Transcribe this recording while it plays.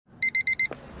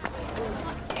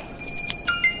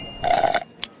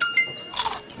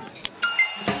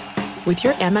With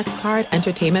your Amex card,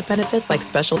 entertainment benefits like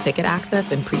special ticket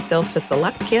access and pre-sales to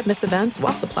select can't-miss events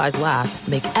while supplies last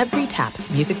make every tap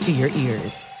music to your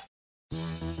ears.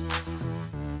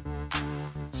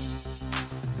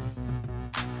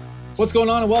 What's going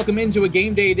on, and welcome into a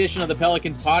game day edition of the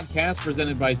Pelicans podcast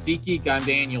presented by SeatGeek. I'm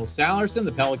Daniel Sallerson.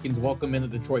 The Pelicans welcome in the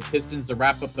Detroit Pistons to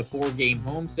wrap up the 4-game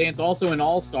homestand. It's also an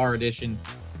all-star edition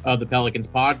of the Pelicans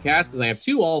podcast because I have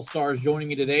two all-stars joining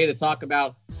me today to talk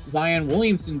about Zion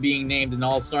Williamson being named an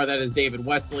all-star. That is David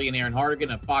Wesley and Aaron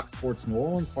Hardigan of Fox Sports New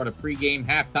Orleans, part of pregame,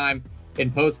 halftime,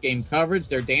 and postgame coverage.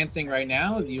 They're dancing right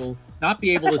now, as you'll not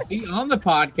be able to see on the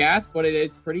podcast, but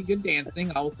it's pretty good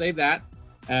dancing. I will say that.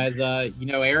 As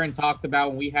Aaron talked about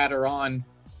when we had her on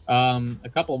a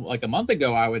month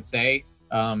ago, I would say.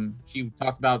 She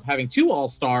talked about having two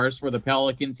all-stars for the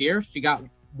Pelicans here. She got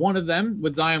one of them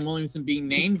with Zion Williamson being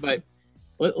named, but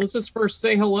let's just first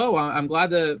say hello. I'm glad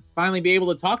to finally be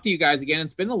able to talk to you guys again.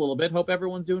 It's been a little bit. Hope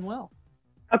everyone's doing well.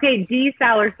 Okay, D.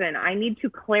 Sallerson, I need to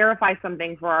clarify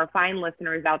something for our fine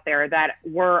listeners out there that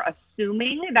were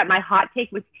assuming that my hot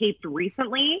take was taped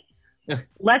recently.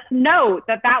 Let's note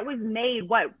that was made,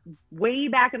 way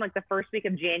back in like the first week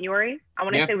of January. I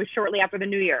want to say it was shortly after the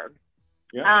new year.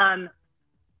 Yeah.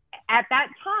 At that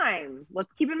time, let's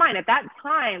keep in mind, at that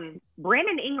time,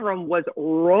 Brandon Ingram was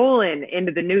rolling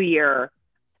into the new year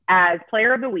as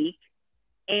player of the week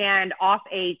and off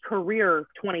a career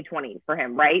 2020 for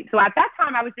him, right? So at that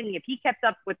time, I was thinking if he kept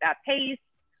up with that pace,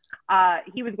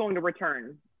 he was going to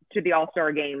return to the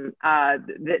All-Star game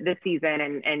this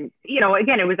season. And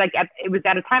again, it was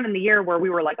at a time in the year where we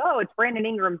were like, oh, it's Brandon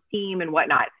Ingram's team and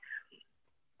whatnot.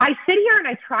 I sit here and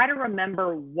I try to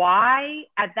remember why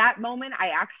at that moment I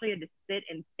actually had to sit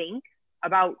and think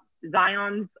about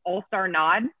Zion's All-Star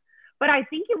nod. But I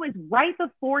think it was right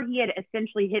before he had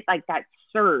essentially hit like that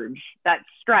surge, that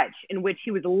stretch in which he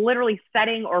was literally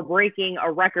setting or breaking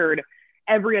a record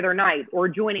every other night or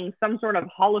joining some sort of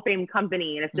Hall of Fame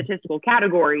company in a statistical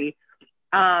category.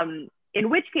 In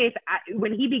which case,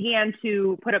 when he began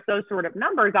to put up those sort of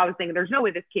numbers, I was thinking, there's no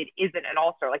way this kid isn't an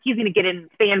all-star. Like, he's going to get in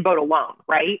fan vote alone,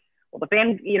 right? Well, the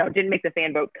fan, didn't make the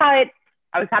fan vote cut.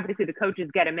 I was happy to see the coaches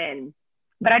get him in.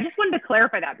 But I just wanted to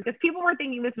clarify that because people were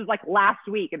thinking this was like last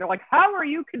week. And they're like, how are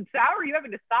you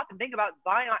having to stop and think about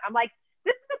Zion? I'm like,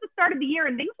 this is at the start of the year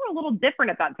and things were a little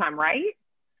different at that time, right?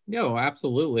 No,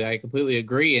 absolutely. I completely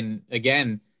agree. And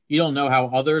again, you don't know how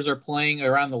others are playing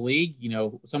around the league.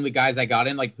 Some of the guys that got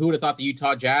in, like who would have thought the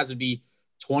Utah Jazz would be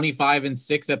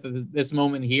 25-6 at this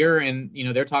moment here. And,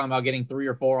 they're talking about getting 3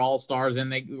 or 4 all-stars and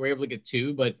they were able to get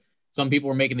 2, but some people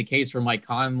were making the case for Mike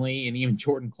Conley and even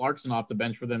Jordan Clarkson off the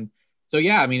bench for them. So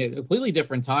yeah, I mean, a completely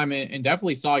different time and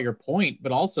definitely saw your point,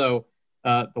 but also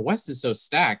the West is so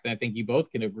stacked. And I think you both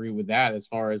can agree with that as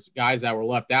far as guys that were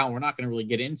left out. We're not going to really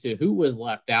get into who was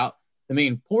left out. The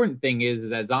main important thing is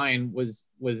that Zion was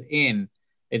in.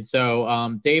 And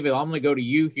so, David, I'm going to go to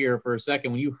you here for a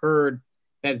second. When you heard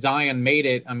that Zion made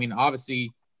it, I mean,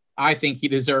 obviously, I think he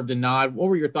deserved a nod. What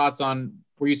were your thoughts on,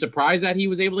 were you surprised that he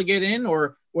was able to get in?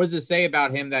 Or what does it say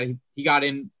about him that he got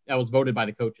in that was voted by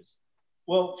the coaches?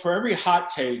 Well, for every hot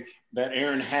take that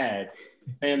Aaron had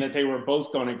saying that they were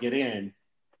both going to get in,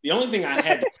 the only thing I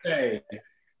had to say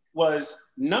was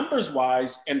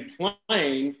numbers-wise and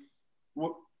playing –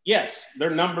 yes,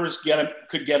 their numbers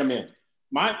could get them in.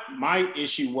 My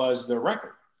issue was their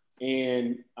record.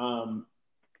 And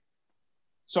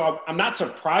so I'm not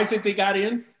surprised that they got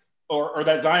in or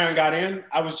that Zion got in.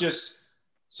 I was just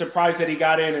surprised that he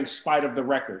got in spite of the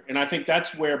record. And I think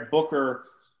that's where Booker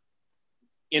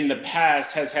in the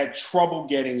past has had trouble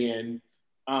getting in,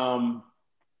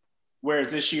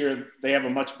 whereas this year they have a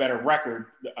much better record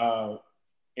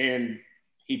and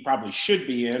he probably should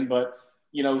be in, but –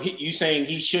 you saying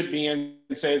he should be in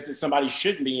says that somebody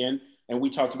shouldn't be in, and we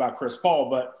talked about Chris Paul.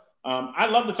 But I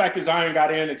love the fact that Zion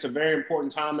got in. It's a very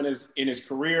important time in his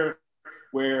career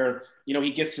where,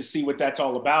 he gets to see what that's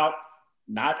all about.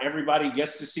 Not everybody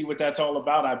gets to see what that's all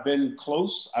about. I've been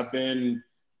close. I've been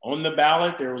on the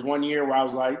ballot. There was one year where I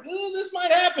was like, this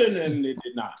might happen, and it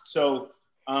did not. So,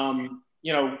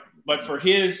 but for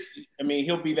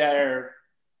he'll be there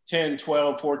 10,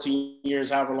 12, 14 years,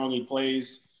 however long he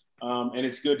plays. And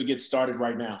it's good to get started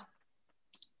right now.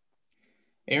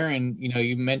 Aaron,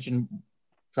 you mentioned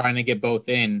trying to get both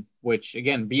in, which,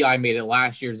 again, B.I. made it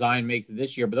last year. Zion makes it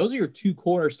this year. But those are your 2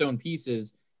 cornerstone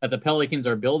pieces that the Pelicans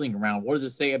are building around. What does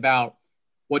it say about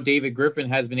what David Griffin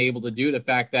has been able to do? The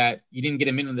fact that you didn't get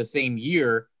him in the same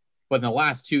year, but in the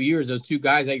last 2 years, those 2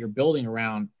 guys that you're building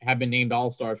around have been named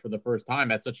all-stars for the first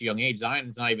time at such a young age.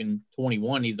 Zion's not even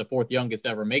 21. He's the 4th youngest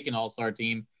ever make an all-star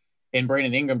team. And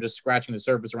Brandon Ingram just scratching the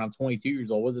surface around 22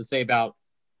 years old. What does it say about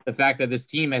the fact that this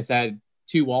team has had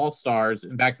 2 all-stars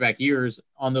in back-to-back years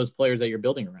on those players that you're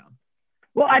building around.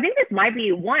 Well, I think this might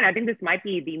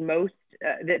be the most,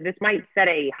 this might set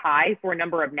a high for a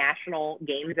number of national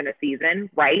games in a season,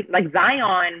 right? Like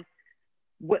Zion,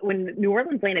 when New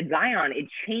Orleans landed Zion, it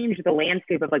changed the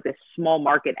landscape of like this small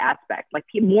market aspect. Like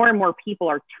more and more people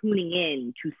are tuning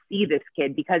in to see this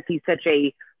kid because he's such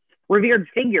a revered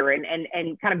figure and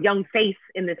kind of young face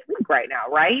in this league right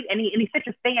now, right? And he's such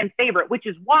a fan favorite, which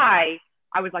is why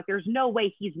I was like, there's no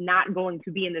way he's not going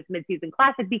to be in this midseason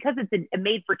classic because it's a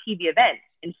made-for-TV event.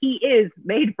 And he is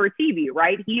made for TV,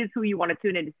 right? He is who you want to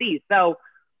tune in to see. So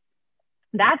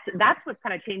that's what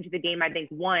kind of changed the game, I think,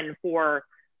 one, for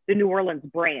the New Orleans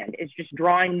brand, is just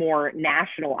drawing more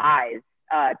national eyes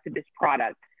to this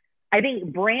product. I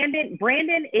think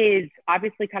Brandon is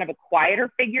obviously kind of a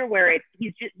quieter figure where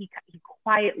he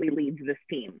quietly leads this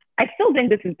team. I still think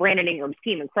this is Brandon Ingram's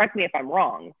team, and correct me if I'm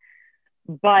wrong,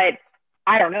 but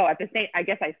I don't know. I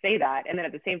guess I say that, and then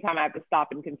at the same time, I have to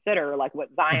stop and consider like what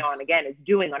Zion again is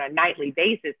doing on a nightly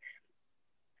basis.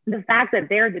 The fact that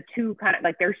they're the two kind of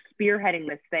like they're spearheading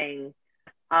this thing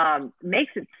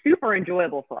makes it super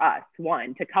enjoyable for us,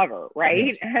 one, to cover, right?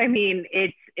 Yes. I mean,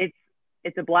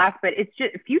 it's a blast, but it's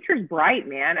just future's bright,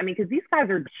 man. I mean, because these guys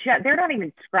they're not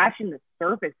even scratching the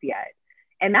surface yet.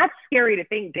 And that's scary to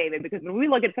think, David, because when we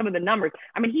look at some of the numbers,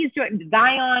 I mean,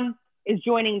 Zion is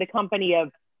joining the company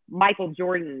of Michael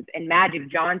Jordans and Magic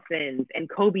Johnsons and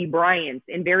Kobe Bryants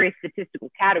in various statistical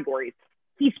categories.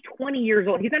 He's 20 years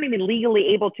old. He's not even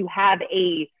legally able to have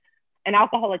an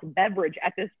alcoholic beverage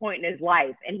at this point in his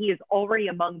life, and he is already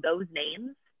among those names.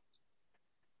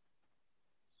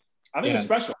 I think it's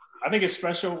special. I think it's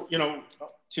special,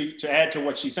 to add to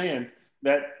what she's saying,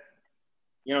 that,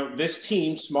 this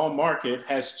team, small market,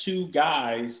 has 2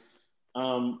 guys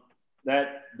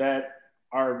that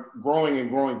are growing and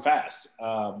growing fast.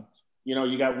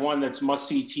 You got one that's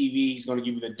must-see TV. He's going to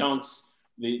give you the dunks,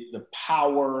 the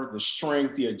power, the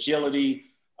strength, the agility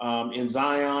in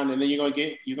Zion, and then you're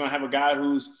going to have a guy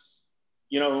who's,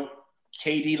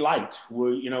 KD light,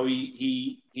 where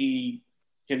he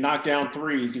can knock down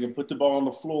threes. He can put the ball on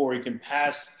the floor. He can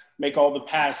pass, make all the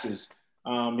passes.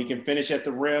 He can finish at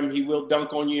the rim. He will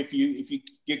dunk on you if you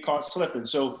get caught slipping.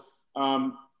 So,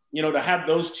 to have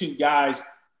those 2 guys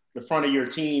the front of your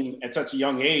team at such a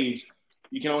young age,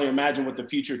 you can only imagine what the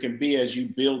future can be as you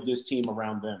build this team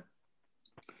around them.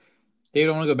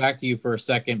 David, I want to go back to you for a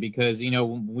second because,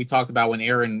 we talked about when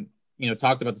Aaron,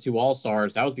 talked about the 2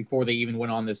 all-stars, that was before they even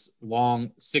went on this long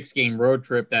 6-game road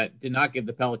trip that did not give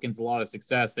the Pelicans a lot of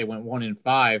success. They went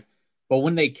 1-5, but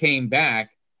when they came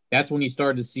back, that's when you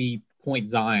started to see Point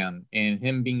Zion and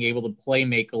him being able to play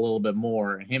make a little bit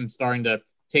more and him starting to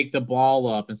take the ball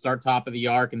up and start top of the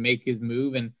arc and make his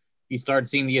move. And you started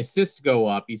seeing the assist go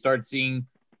up. You started seeing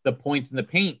the points in the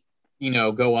paint,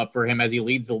 go up for him as he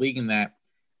leads the league in that.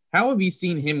 How have you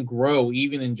seen him grow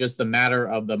even in just a matter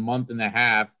of the month and a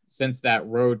half since that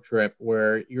road trip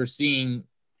where you're seeing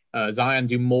Zion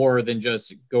do more than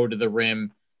just go to the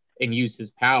rim and use his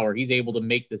power? He's able to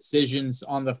make decisions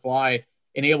on the fly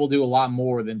and able to do a lot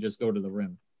more than just go to the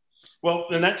rim. Well,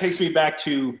 then that takes me back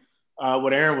to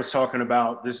what Aaron was talking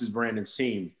about. This is Brandon's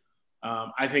team.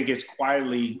 I think it's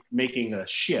quietly making a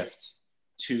shift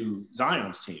to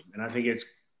Zion's team. And I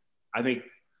think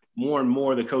more and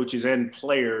more the coaches and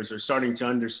players are starting to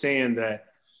understand that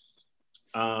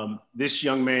this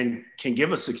young man can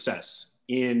give us success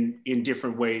in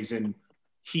different ways. And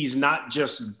he's not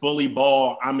just bully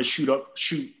ball, I'm going to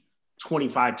shoot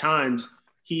 25 times.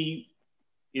 He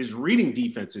is reading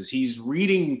defenses. He's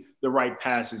reading the right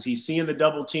passes. He's seeing the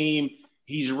double team.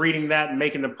 He's reading that and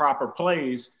making the proper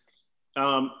plays.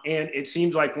 And it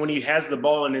seems like when he has the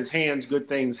ball in his hands, good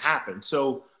things happen.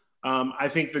 So I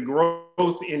think the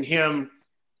growth in him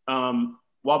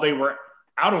while they were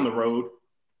out on the road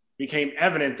became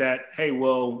evident that, hey,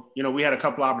 well, we had a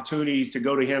couple opportunities to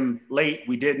go to him late.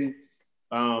 We didn't.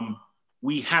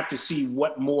 We have to see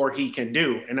what more he can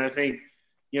do. And I think,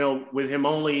 with him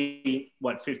only,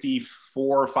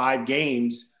 54 or 5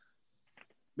 games,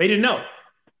 they didn't know.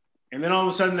 And then all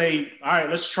of a sudden all right,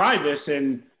 let's try this.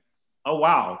 And, oh,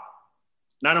 wow,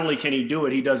 not only can he do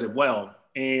it, he does it well.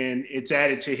 And it's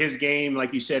added to his game.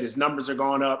 Like you said, his numbers are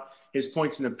going up, his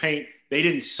points in the paint. They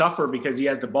didn't suffer because he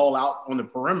has the ball out on the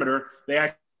perimeter. They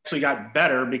actually got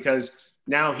better because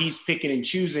now he's picking and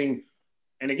choosing.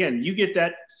 And again, you get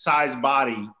that size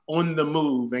body on the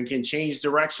move and can change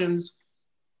directions.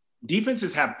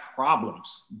 Defenses have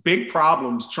problems, big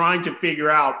problems, trying to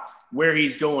figure out where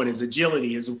he's going, his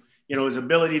agility, his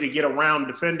ability to get around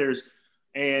defenders.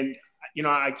 And,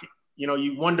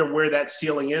 you wonder where that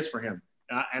ceiling is for him.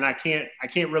 and I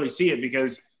can't really see it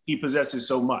because he possesses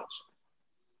so much.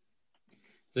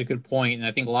 It's a good point, and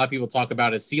I think a lot of people talk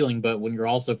about a ceiling, but when you're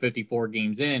also 54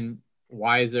 games in,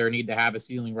 why is there a need to have a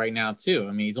ceiling right now too?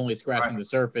 I mean, he's only scratching the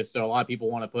surface, so a lot of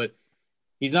people want to put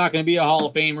he's not going to be a Hall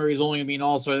of Famer. He's only going to be an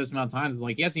All-Star this amount of times.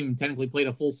 Like, he hasn't even technically played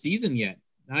a full season yet.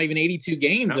 Not even 82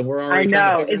 games, and we're already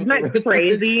trying to figure out the rest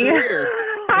crazy? Of his career.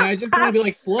 And I just want to be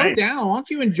like, slow down. Why don't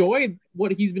you enjoy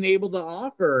what he's been able to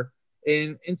offer?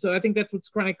 And so I think that's what's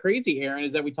kind of crazy, Aaron,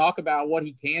 is that we talk about what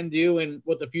he can do and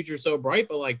what the future's so bright,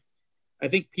 but like, I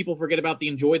think people forget about the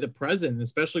enjoy the present,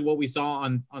 especially what we saw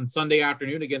on Sunday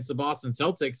afternoon against the Boston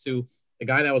Celtics, who the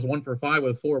guy that was 1 for 5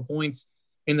 with 4 points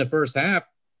in the first half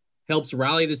helps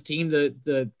rally this team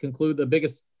to conclude the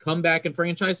biggest comeback in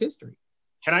franchise history.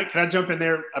 Can I jump in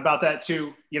there about that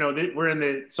too? You know, we're in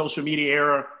the social media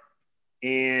era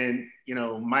and, you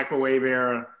know, microwave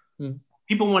era.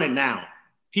 People want it now.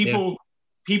 People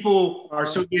are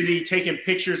so busy taking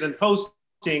pictures and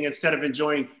posting instead of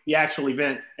enjoying the actual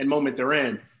event and moment they're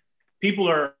in. People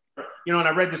are, you know, and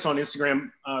I read this on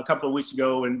Instagram a couple of weeks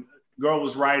ago, and a girl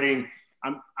was writing,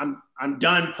 I'm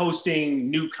done posting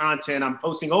new content. I'm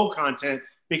posting old content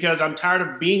because I'm tired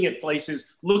of being at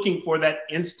places looking for that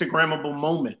Instagrammable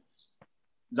moment.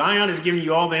 Zion is giving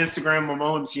you all the Instagrammable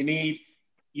moments you need.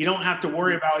 You don't have to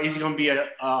worry about, is he going to be a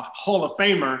Hall of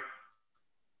Famer?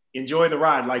 Enjoy the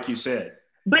ride, like you said.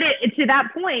 But to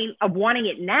that point of wanting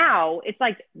it now, it's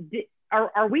like,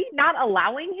 are we not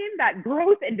allowing him that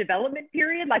growth and development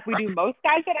period like we do most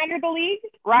guys that enter the league,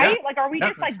 right? Yeah, like, are we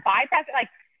just like bypassing, like,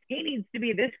 he needs to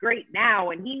be this great now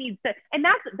and he needs to, and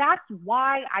that's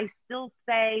why I still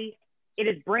say it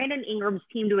is Brandon Ingram's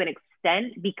team to an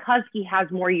extent because he has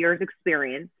more years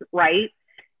experience, right?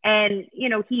 And, you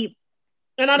know,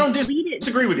 I don't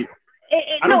disagree with you.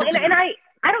 I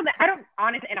don't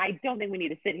honestly, and I don't think we need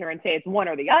to sit here and say it's one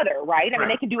or the other, right? I mean,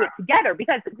 they can do it together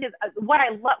because what I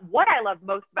love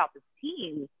most about this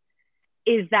team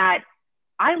is that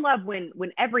I love when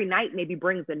every night maybe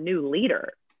brings a new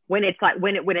leader, when it's like,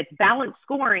 when it's balanced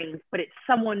scoring, but it's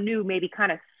someone new, maybe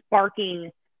kind of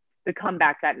sparking the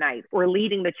comeback that night or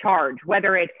leading the charge,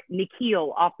 whether it's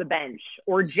Nikhil off the bench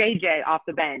or JJ off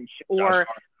the bench, or,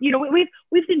 you know,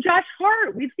 we've seen Josh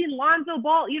Hart, we've seen Lonzo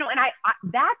Ball, you know, and I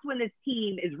that's when this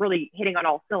team is really hitting on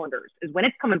all cylinders, is when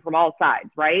it's coming from all sides,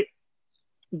 right?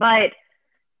 But,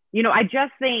 you know, I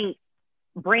just think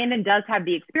Brandon does have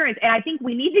the experience, and I think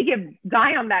we need to give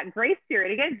Zion that grace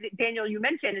period. Again, Daniel, you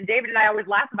mentioned, and David and I always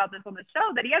laugh about this on the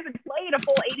show, that he hasn't played a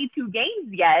full 82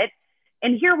 games yet.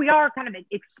 And here we are kind of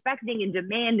expecting and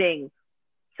demanding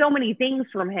so many things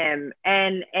from him.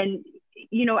 And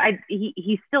you know,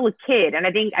 he's still a kid. And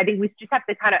I think we just have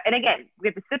to kind of, and again, we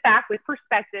have to sit back with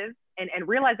perspective and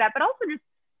realize that, but also just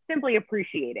simply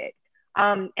appreciate it.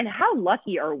 And how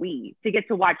lucky are we to get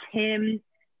to watch him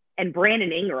and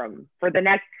Brandon Ingram for the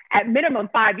next, at minimum,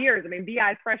 5 years. I mean,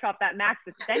 B.I. is fresh off that max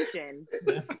extension.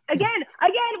 Again,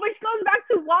 which goes back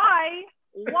to why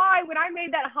when I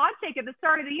made that hot take at the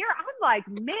start of the year, I'm like,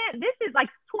 man, this is like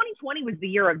 2020 was the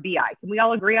year of B.I. Can we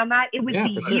all agree on that? It was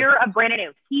the year of Brandon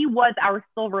Ingram. He was our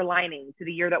silver lining to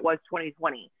the year that was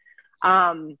 2020.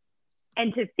 And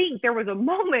to think there was a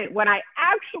moment when I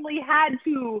actually had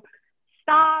to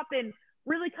stop and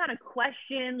really kind of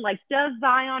question, like, does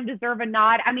Zion deserve a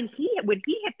nod? I mean, when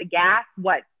he hit the gas,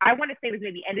 what I want to say was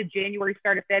maybe end of January,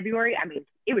 start of February. I mean,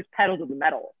 it was pedal to the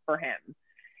metal for him.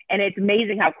 And it's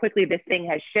amazing how quickly this thing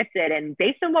has shifted. And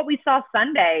based on what we saw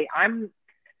Sunday, I'm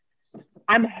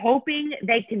hoping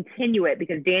they continue it,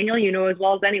 because Daniel, you know as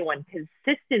well as anyone,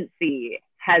 consistency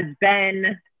has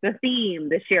been the theme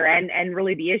this year and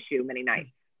really the issue many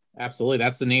nights. Absolutely.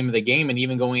 That's the name of the game. And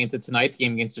even going into tonight's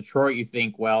game against Detroit, you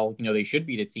think, well, you know, they should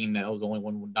beat a team that was only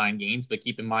won 9 games. But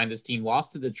keep in mind, this team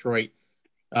lost to Detroit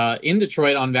in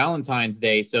Detroit on Valentine's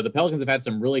Day. So the Pelicans have had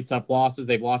some really tough losses.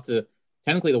 They've lost to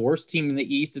technically the worst team in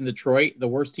the East in Detroit, the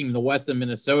worst team in the West in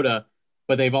Minnesota.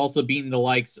 But they've also beaten the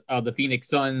likes of the Phoenix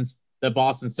Suns, the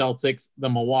Boston Celtics, the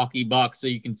Milwaukee Bucks. So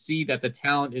you can see that the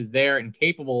talent is there and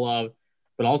capable of.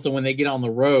 But also when they get on the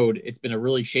road, it's been a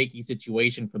really shaky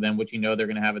situation for them, which, you know, they're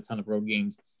going to have a ton of road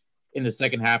games in the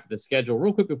second half of the schedule.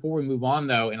 Real quick before we move on,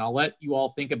 though, and I'll let you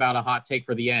all think about a hot take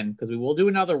for the end, because we will do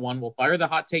another one. We'll fire the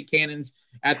hot take cannons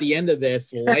at the end of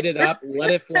this. We'll light it up, let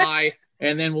it fly,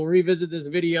 and then we'll revisit this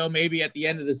video maybe at the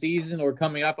end of the season or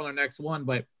coming up on our next one.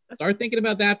 But start thinking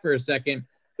about that for a second.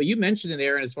 But you mentioned it,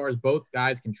 Aaron, as far as both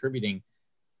guys contributing.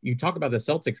 You talk about the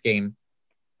Celtics game.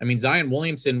 I mean, Zion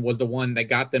Williamson was the one that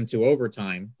got them to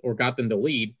overtime or got them to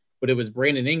lead. but it was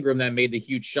Brandon Ingram that made the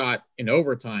huge shot in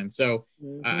overtime. So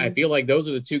I feel like those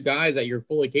are the two guys that you're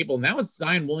fully capable. And that was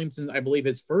Zion Williamson, I believe,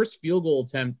 his first field goal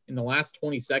attempt in the last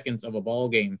 20 seconds of a ball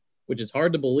game, which is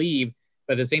hard to believe.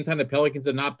 But at the same time, the Pelicans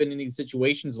have not been in these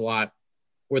situations a lot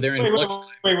where they're in clutch time.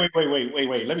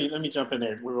 Wait. Let me jump in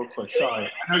there real quick. Sorry.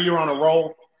 I know you're on a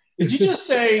roll. Did you just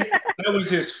say that was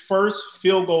his first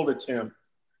field goal attempt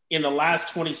in the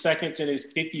last 20 seconds in his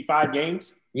 55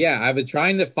 games? Yeah, I've been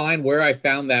trying to find where I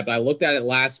found that, but I looked at it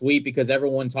last week because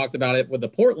everyone talked about it with the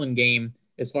Portland game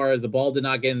as far as the ball did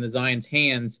not get in the Zion's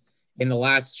hands in the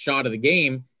last shot of the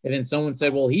game. And then someone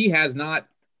said, well, he has not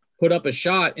put up a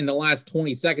shot in the last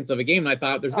 20 seconds of a game. And I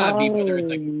thought there's got to be, whether it's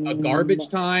like a garbage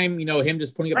time, him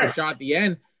just putting up a shot at the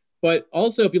end. But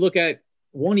also, if you look at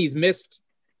one, he's missed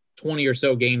 20 or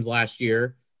so games last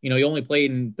year. He only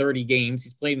played in 30 games.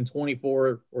 He's played in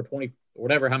 24 or 20, or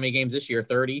whatever, how many games this year,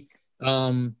 30,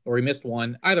 or he missed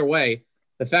one. Either way,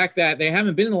 the fact that they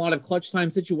haven't been in a lot of clutch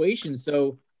time situations.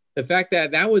 So the fact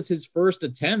that that was his first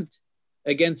attempt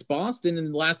against Boston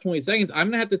in the last 20 seconds, I'm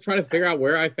going to have to try to figure out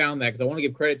where I found that because I want to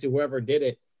give credit to whoever did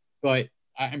it. But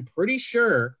I'm pretty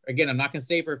sure, again, I'm not going to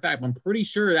say for a fact, but I'm pretty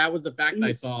sure that was the fact that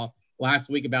I saw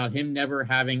last week about him never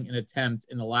having an attempt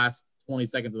in the last 20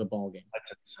 seconds of the ball game.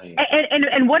 That's insane.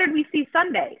 And what did we see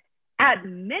Sunday? At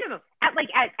minimum, at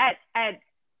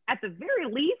the very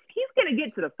least, he's going to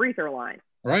get to the free throw line.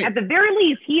 Right. At the very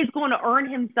least, he is going to earn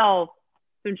himself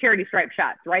some charity stripe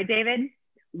shots, right, David?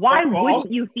 Why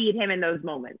wouldn't you feed him in those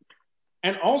moments?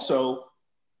 And also,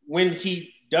 when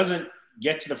he doesn't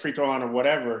get to the free throw line or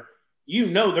whatever, they're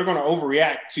going to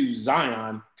overreact to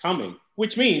Zion coming,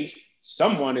 which means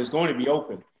someone is going to be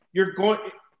open.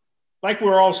 Like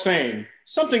we're all saying,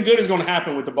 something good is going to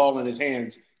happen with the ball in his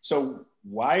hands. So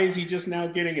why is he just now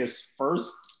getting his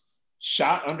first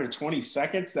shot under 20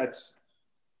 seconds? That's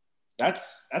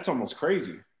almost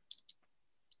crazy.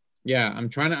 Yeah, I'm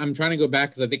trying to go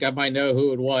back because I think I might know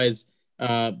who it was,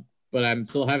 but I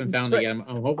still haven't found it yet.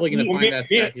 I'm hopefully going to find that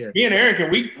stat here. Me and Erica,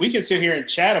 we can sit here and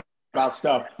chat about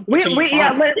stuff. Okay.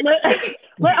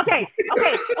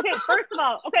 First of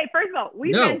all,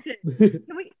 mentioned.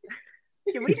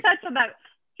 Can we touch on that?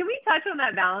 Can we touch on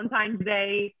that Valentine's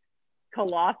Day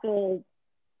colossal,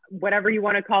 whatever you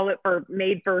want to call it,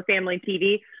 made for family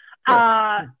TV?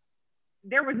 Sure.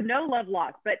 There was no love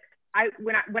lost, but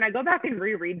when I go back and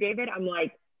reread, David, I'm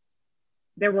like,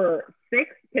 there were 6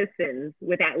 Pistons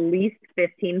with at least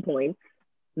 15 points.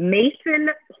 Mason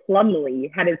Plumlee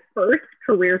had his first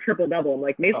career triple-double. I'm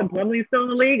like, Mason Plumlee's still in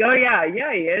the league? Oh, yeah, he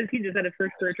is. He just had his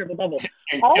first career triple-double.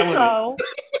 Also,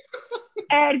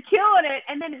 and killing it.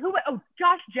 And then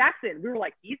Josh Jackson. We were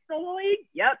like, he's still in the league?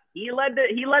 Yep, he led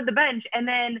the bench. And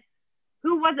then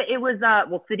who was it? It was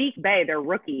Saddiq Bey, their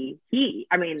rookie. You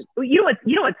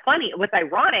know what's funny? What's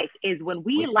ironic is when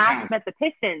we last met the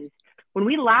Pistons, when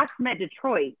we last met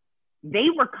Detroit, they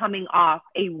were coming off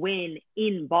a win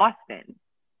in Boston.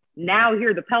 Now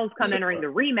here the Pels come entering the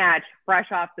rematch,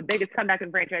 fresh off the biggest comeback in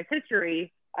franchise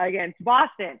history against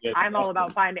Boston. Yeah, I'm all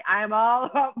about finding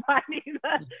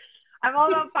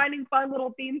fun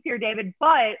little themes here, David.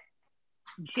 But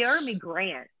Jeremy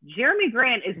Grant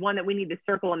is one that we need to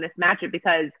circle in this matchup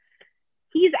because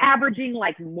he's averaging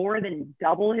like more than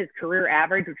double his career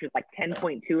average, which is like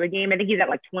 10.2 a game. I think he's at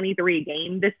like 23 a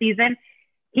game this season.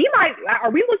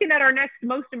 Are we looking at our next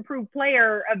most improved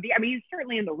player he's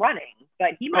certainly in the running, but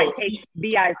he might take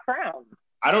BI's crown.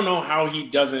 I don't know how he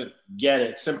doesn't get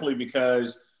it simply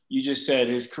because you just said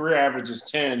his career average is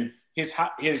 10. His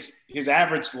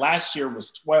average last year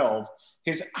was 12.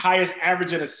 His highest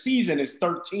average in a season is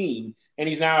 13, and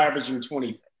he's now averaging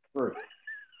 23.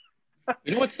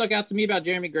 You know what stuck out to me about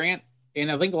Jeremy Grant? And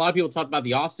I think a lot of people talked about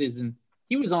the offseason.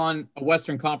 He was on a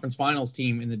Western Conference Finals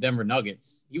team in the Denver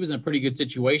Nuggets. He was in a pretty good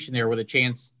situation there with a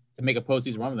chance to make a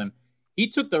postseason run with them. He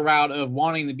took the route of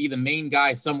wanting to be the main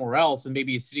guy somewhere else and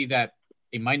maybe a city that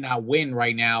they might not win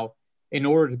right now in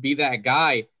order to be that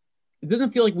guy. It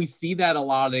doesn't feel like we see that a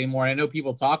lot anymore. I know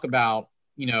people talk about,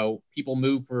 people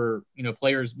move for,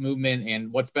 players' movement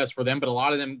and what's best for them, but a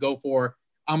lot of them go for,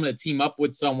 I'm going to team up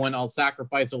with someone. I'll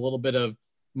sacrifice a little bit of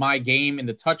my game and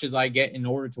the touches I get in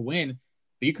order to win.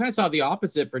 But you kind of saw the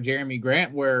opposite for Jeremy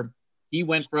Grant, where he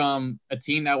went from a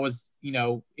team that was,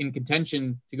 in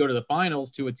contention to go to the finals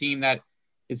to a team that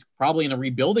is probably in a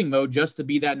rebuilding mode just to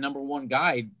be that number one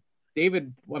guy.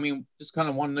 David, just kind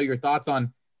of want to know your thoughts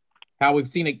on how we've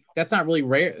seen it. That's not really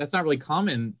rare. That's not really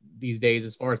common these days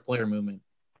as far as player movement.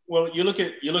 Well, you look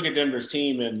at Denver's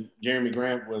team, and Jeremy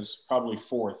Grant was probably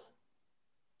 4th,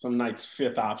 some nights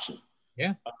 5th option.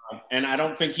 Yeah. And I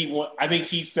don't think I think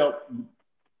he felt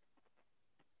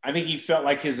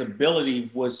like his ability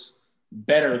was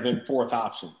better than fourth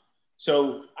option.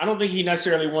 So I don't think he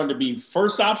necessarily wanted to be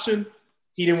first option.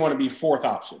 He didn't want to be fourth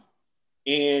option.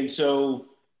 And so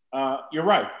you're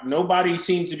right. Nobody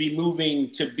seems to be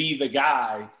moving to be the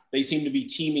guy. They seem to be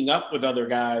teaming up with other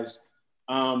guys.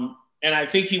 And I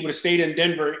think he would have stayed in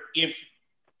Denver if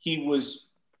he was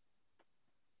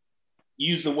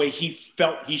used the way he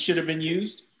felt he should have been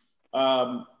used.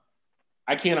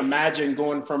 I can't imagine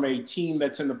going from a team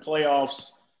that's in the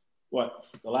playoffs, the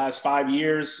last 5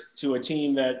 years, to a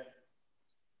team that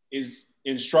is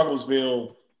in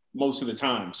Strugglesville most of the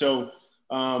time. So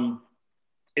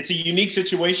it's a unique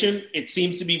situation. It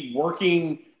seems to be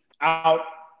working out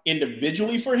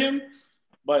individually for him,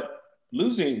 but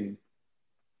losing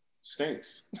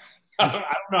stinks. I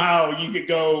don't know how you could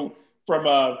go from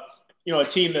a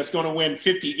team that's going to win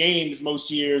 50 games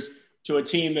most years to a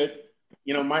team that,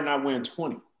 might not win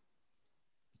 20.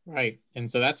 Right. And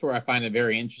so that's where I find it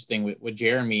very interesting with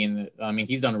Jeremy. And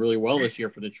he's done really well this year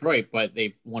for Detroit, but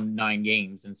they've won 9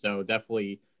 games. And so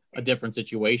definitely a different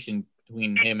situation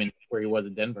between him and where he was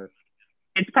in Denver.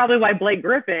 It's probably why Blake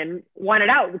Griffin wanted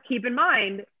out. Keep in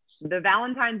mind, the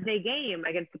Valentine's Day game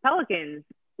against the Pelicans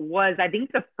was, I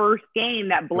think, the first game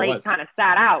that Blake kind of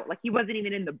sat out. Like, he wasn't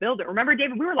even in the building. Remember,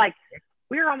 David, we were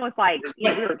almost like, we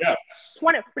were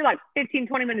 15,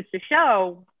 20 minutes to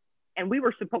show. And we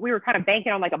were kind of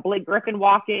banking on like a Blake Griffin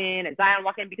walk in and Zion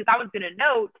walk in, because I was going to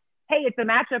note, hey, it's a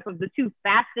matchup of the 2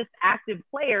 fastest active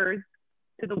players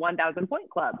to the 1,000 point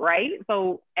club, right?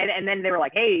 So, and then they were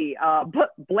like, hey,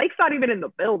 Blake's not even in the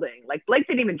building. Like, Blake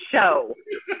didn't even show.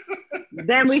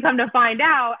 Then we come to find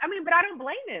out, but I don't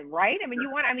blame him, right? I'm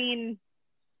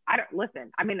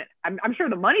sure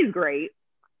the money's great,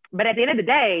 but at the end of the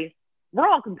day, we're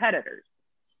all competitors.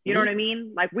 You know what I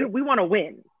mean? Like, we want to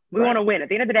win. We want to win. At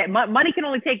the end of the day, money can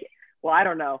only take, well, I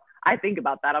don't know. I think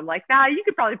about that. I'm like, you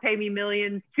could probably pay me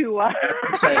millions to.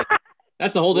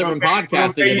 That's a whole different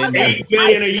podcast. $8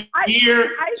 million a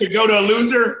year to go to a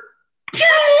loser. I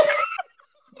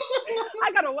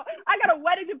got a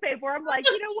wedding to pay for. I'm like,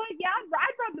 you know what? Yeah,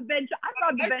 I'd rob the bench. I'd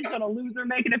rob the bench on a loser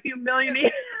making a few million.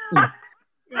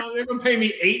 They're gonna pay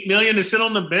me $8 million to sit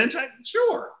on the bench.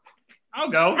 Sure, I'll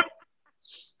go.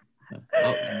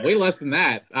 Way less than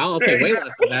that. I'll take way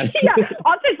less than that. Yeah,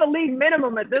 I'll take the league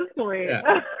minimum at this point.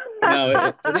 Yeah.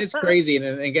 No, it is crazy. And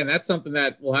then, again, that's something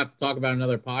that we'll have to talk about in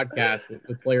another podcast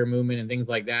with player movement and things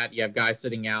like that. You have guys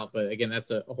sitting out, but again,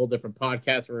 that's a whole different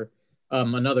podcast for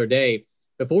another day.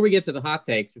 Before we get to the hot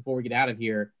takes, before we get out of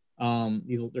here,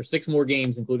 there's 6 more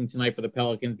games, including tonight for the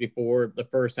Pelicans, before the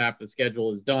first half of the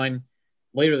schedule is done.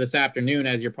 Later this afternoon,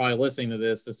 as you're probably listening to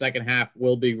this, the second half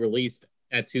will be released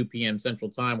at 2 p.m. Central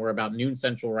Time. We're about noon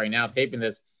Central right now taping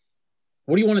this.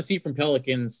 What do you want to see from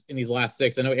Pelicans in these last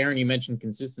 6? I know, Aaron, you mentioned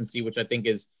consistency, which I think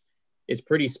is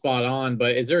pretty spot on,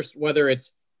 but is there, whether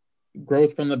it's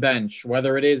growth from the bench,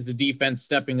 whether it is the defense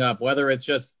stepping up, whether it's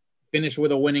just finish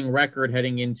with a winning record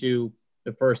heading into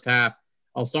the first half?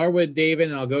 I'll start with David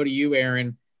and I'll go to you,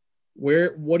 Aaron.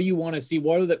 What do you want to see?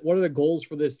 What are the goals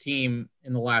for this team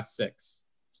in the last 6?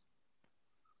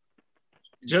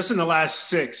 Just in the last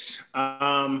 6,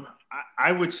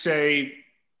 I would say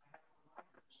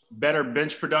better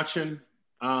bench production.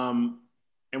 And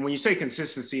when you say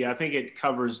consistency, I think it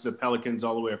covers the Pelicans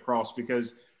all the way across,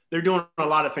 because they're doing a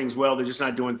lot of things well. They're just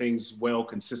not doing things well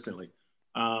consistently.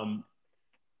 And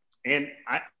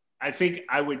I think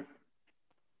I would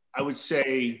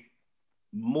say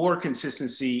more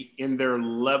consistency in their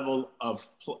level of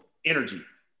energy,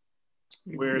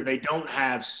 where they don't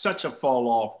have such a fall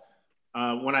off.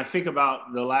 When I think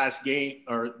about the last game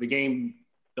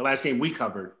we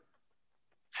covered,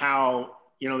 how,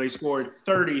 they scored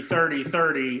 30, 30,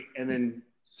 30, and then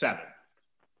 7.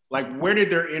 Like, where did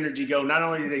their energy go? Not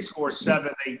only did they score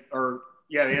 7, they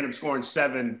ended up scoring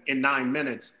 7 in 9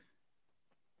 minutes.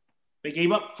 They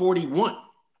gave up 41.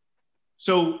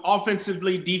 So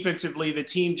offensively, defensively, the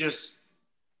team just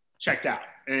checked out.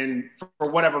 And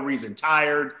for whatever reason,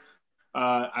 tired.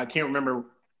 I can't remember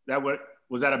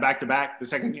was that a back-to-back, the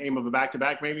second game of a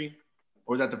back-to-back maybe?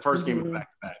 Or was that the first game of a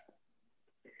back-to-back?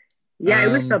 Yeah,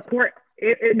 it was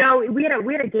we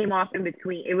had a game off in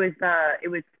between. It was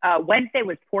Wednesday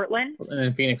was Portland. And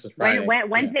then Phoenix was Friday.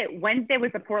 Wednesday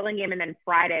was the Portland game, and then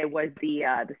Friday was the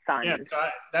Suns. Yeah, so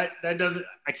that doesn't,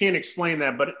 I can't explain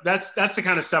that, but that's the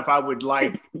kind of stuff I would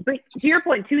like. But to your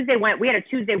point, we had a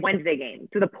Tuesday-Wednesday game.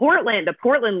 So the Portland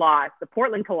loss, the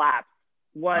Portland collapse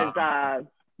was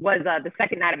the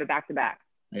second night of a back-to-back.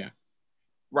 Yeah.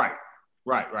 Right.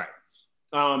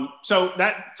 So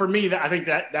that, for me, I think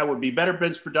that would be better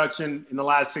bench production in the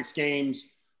last 6 games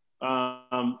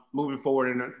moving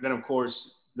forward. And then, of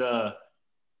course, the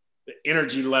the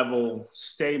energy level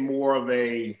stay more of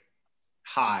a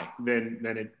high than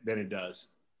it does.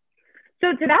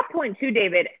 So to that point too,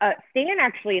 David, Stan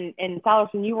actually, and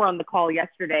Salerson, you were on the call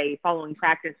yesterday following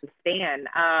practice with Stan.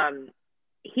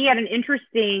 He had an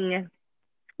interesting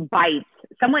bite.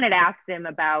 Someone had asked him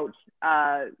about,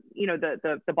 the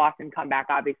Boston comeback,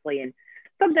 obviously, and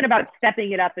something about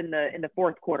stepping it up in the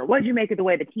fourth quarter. What did you make of the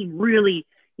way the team really,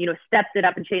 stepped it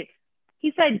up and changed?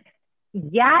 He said,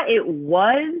 yeah, it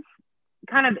was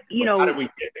kind of, How did we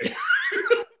get there?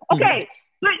 Okay.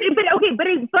 It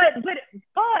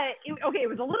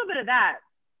was a little bit of that,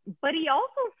 but he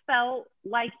also felt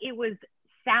like it was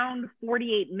sound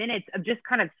 48 minutes of just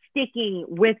kind of sticking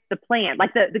with the plan,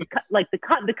 like the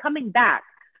coming back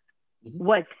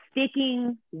was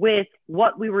sticking with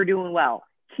what we were doing well,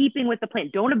 keeping with the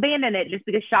plan. Don't abandon it just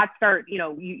because shots start,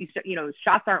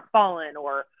 shots aren't falling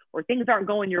or things aren't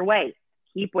going your way.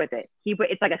 Keep with it.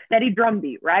 It's like a steady drum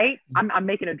beat, right? I'm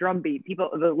making a drum beat.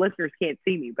 The listeners can't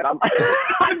see me, but I'm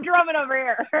I'm drumming over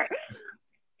here.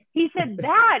 He said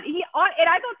that and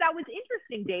I thought that was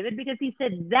interesting, David, because he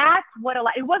said that's what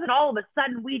it wasn't all of a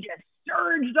sudden we just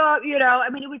surged up, I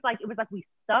mean, it was like we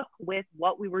stuck with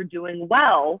what we were doing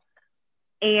well,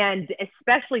 and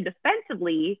especially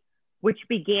defensively, which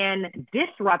began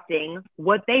disrupting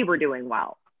what they were doing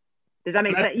well. Does that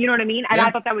make sense? You know what I mean? And yeah.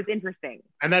 I thought that was interesting.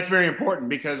 And that's very important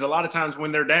because a lot of times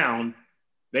when they're down,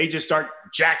 they just start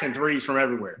jacking threes from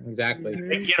everywhere. Exactly. Mm-hmm.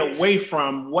 They get away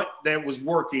from what that was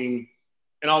working,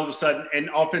 and all of a sudden,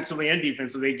 and offensively and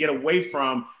defensively, they get away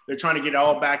from, they're trying to get it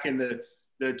all back in the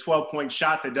 12-point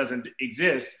shot that doesn't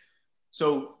exist.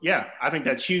 So, yeah, I think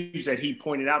that's huge that he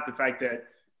pointed out the fact that,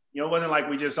 it wasn't like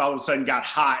we just all of a sudden got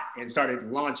hot and started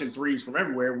launching threes from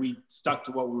everywhere. We stuck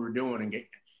to what we were doing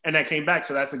and that came back.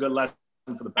 So that's a good lesson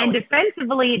for the Pelicans. And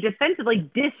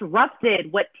defensively disrupted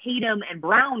what Tatum and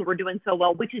Brown were doing so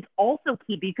well, which is also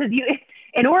key because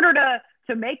in order to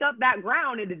make up that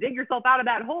ground and to dig yourself out of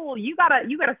that hole, you gotta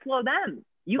slow them.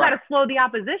 You Right. gotta slow the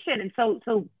opposition. And so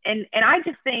I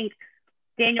just think,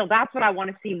 Daniel, that's what I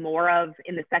want to see more of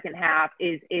in the second half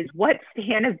is what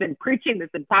Stan has been preaching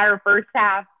this entire first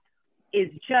half, is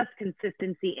just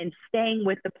consistency and staying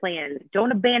with the plan.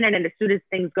 Don't abandon it as soon as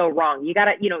things go wrong. You got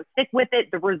to, stick with it.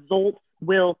 The results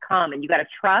will come, and you got to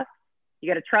trust. You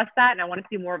got to trust that, and I want to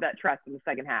see more of that trust in the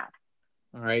second half.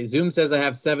 All right. Zoom says I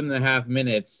have 7.5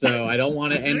 minutes, so I don't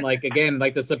want to end like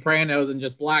The Sopranos and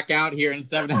just black out here in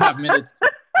 7.5 minutes.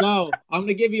 So I'm going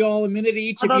to give you all a minute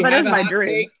each. If you have a hot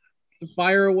take, to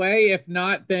fire away. If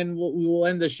not, then we will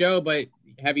end the show. But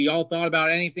have you all thought about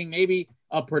anything? Maybe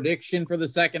a prediction for the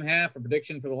second half, a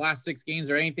prediction for the last 6 games,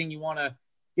 or anything you want to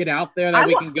get out there that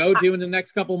we can go to in the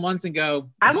next couple months and go?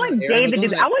 I want David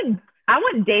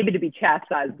to be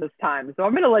chastised this time, so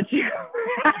I'm going to let you.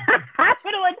 I'm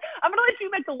going to let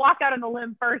you make the walk out on the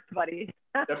limb first, buddy.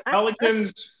 The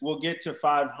Pelicans will get to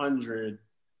 500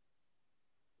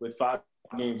 with 5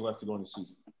 games left to go in the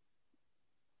season.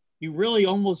 You really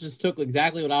almost just took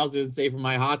exactly what I was going to say for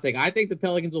my hot take. I think the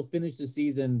Pelicans will finish the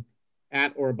season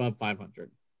at or above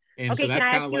 500. And okay, so that's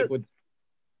kind of like what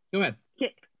 – go ahead.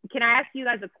 Can I ask you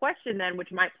guys a question then,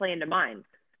 which might play into mine?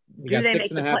 We got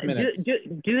 6.5 minutes.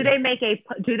 Do they make a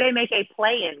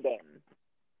play-in game?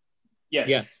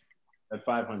 Yes. At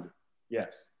 500.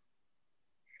 Yes.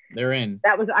 They're in.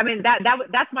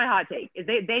 That's my hot take. Is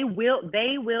they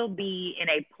will be in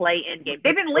a play-in game.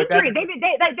 They've been lingering. They've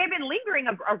been lingering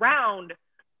around.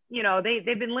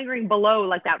 They've been lingering below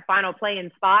like that final play-in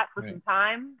spot for some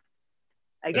time.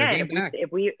 Again,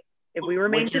 if we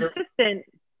remain consistent,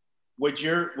 would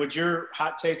your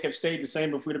hot take have stayed the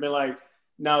same if we'd have been like,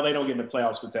 no, they don't get in the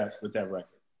playoffs with that record?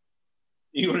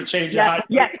 You would have changed your hot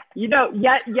take?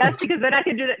 Yes, because then I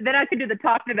could do the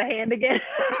talk to the hand again.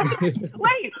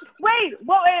 wait,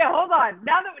 hold on.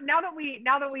 Now that we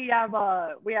have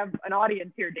an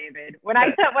audience here, David. When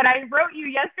I wrote you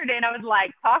yesterday and I was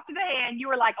like, talk to the hand, you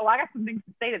were like, oh, I got some things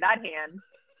to say to that hand.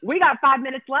 We got 5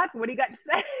 minutes left. What do you got to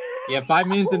say? Yeah, 5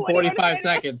 minutes and 45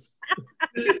 seconds.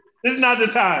 This is not the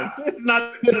time. It's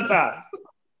not the time.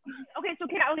 Okay, so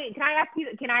can I ask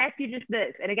you just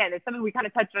this? And again, it's something we kind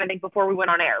of touched on, I think, before we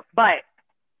went on air. But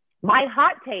my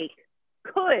hot take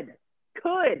could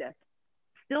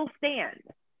still stand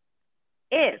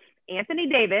if Anthony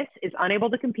Davis is unable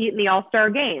to compete in the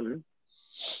All-Star game,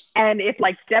 and if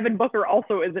like Devin Booker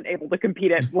also isn't able to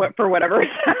compete for whatever.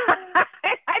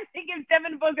 I think if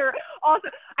Devin Booker also,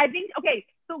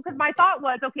 so because my thought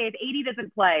was, okay, if AD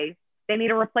doesn't play, they need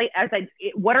to replace.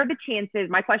 What are the chances?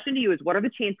 My question to you is, what are the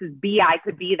chances BI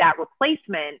could be that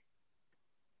replacement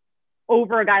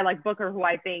over a guy like Booker, who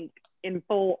I think, in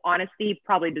full honesty,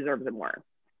 probably deserves it more?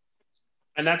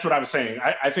 And that's what I was saying.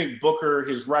 I think Booker,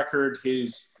 his record,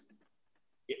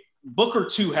 Booker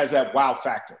too has that wow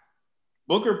factor.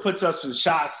 Booker puts up some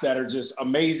shots that are just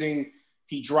amazing.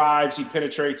 He drives, he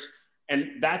penetrates.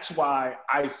 And that's why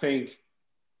I think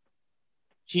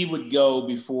he would go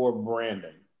before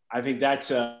Brandon. I think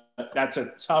that's a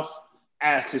tough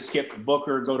ask to skip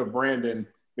Booker, go to Brandon,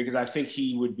 because I think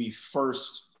he would be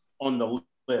first on the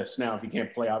list. Now, if he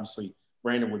can't play, obviously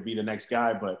Brandon would be the next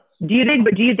guy. But do you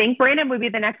think Brandon would be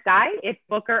the next guy if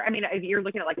Booker? I mean, if you're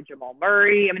looking at like a Jamal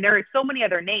Murray, I mean, there are so many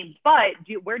other names. But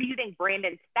where do you think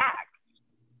Brandon stacks?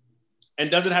 And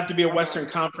doesn't have to be a Western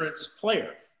Conference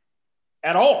player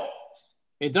at all.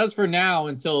 It does for now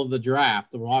until the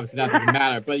draft. Well, obviously that doesn't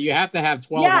matter, but you have to have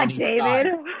 12 yeah, on each David. side.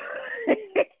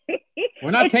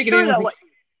 We're not taking anyone.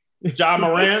 Ja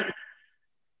Morant.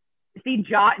 See,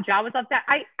 Ja was up that.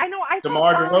 I know. I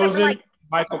DeMar DeRozan,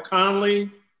 Michael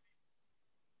Conley.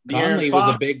 Conley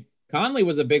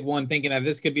was a big one, thinking that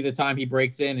this could be the time he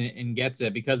breaks in and gets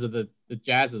it because of the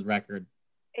Jazz's record.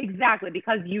 Exactly,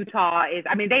 because Utah is.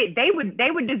 I mean, they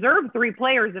would deserve 3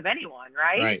 players of anyone,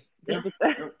 right? Right. Yeah.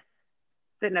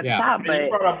 Sitting at the top. But you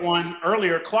brought up one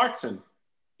earlier, Clarkson.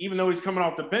 Even though he's coming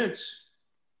off the bench,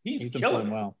 he's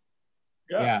killing well.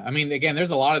 Yeah, I mean, again,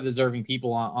 there's a lot of deserving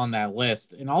people on that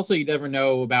list. And also, you never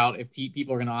know about if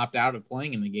people are going to opt out of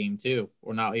playing in the game, too,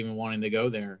 or not even wanting to go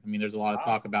there. I mean, there's a lot of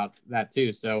talk about that,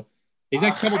 too. So these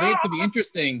next couple of days could be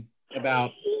interesting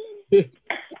about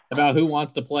who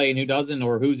wants to play and who doesn't,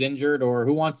 or who's injured, or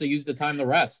who wants to use the time to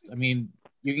rest. I mean,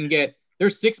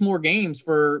 there's 6 more games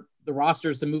for the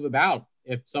rosters to move about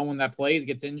if someone that plays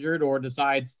gets injured or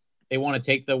decides they want to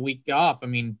take the week off. I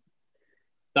mean,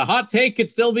 the hot take could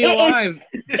still be alive.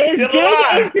 Is Daniel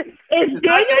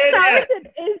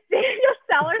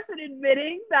Sellerson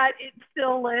admitting that it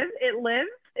still lives? It lives?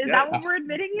 Is that what we're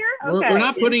admitting here? Okay. We're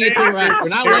not putting it to rest. We're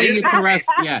not letting it to rest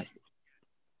yet.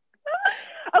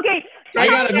 Okay. I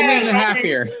got a minute and a half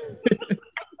here.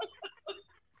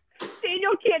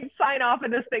 Daniel can't sign off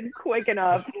of this thing quick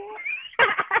enough.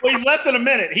 Well, he's less than a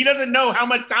minute. He doesn't know how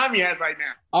much time he has right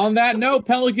now. On that note,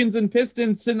 Pelicans and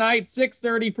Pistons tonight,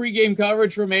 6:30 pregame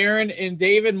coverage from Aaron and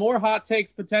David. More hot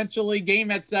takes potentially. Game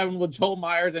at 7 with Joel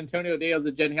Myers, Antonio Davis,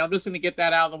 and Jen Hill. I'm just going to get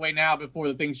that out of the way now before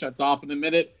the thing shuts off in a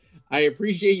minute. I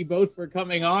appreciate you both for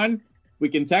coming on. We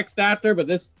can text after, but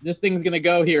this thing's going to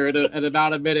go here at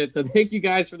about a minute. So thank you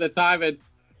guys for the time, and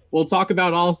we'll talk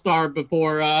about All-Star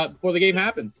before the game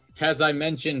happens. As I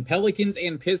mentioned, Pelicans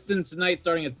and Pistons tonight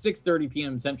starting at 6:30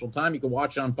 p.m. Central Time. You can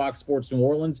watch it on Fox Sports New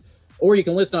Orleans, or you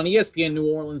can listen on ESPN New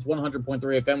Orleans 100.3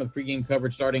 FM with pregame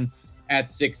coverage starting at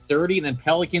 6:30. And then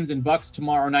Pelicans and Bucks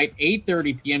tomorrow night,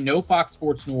 8:30 p.m. No Fox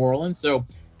Sports New Orleans, so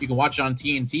you can watch it on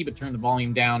TNT, but turn the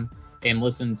volume down and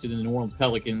listen to the New Orleans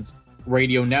Pelicans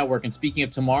radio network. And speaking of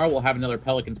tomorrow, we'll have another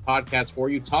Pelicans podcast for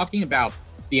you talking about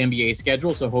the NBA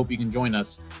schedule, so hope you can join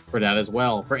us for that as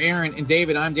well. For Aaron and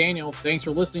David, I'm Daniel. Thanks for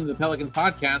listening to the Pelicans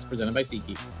podcast presented by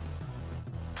SeatGeek.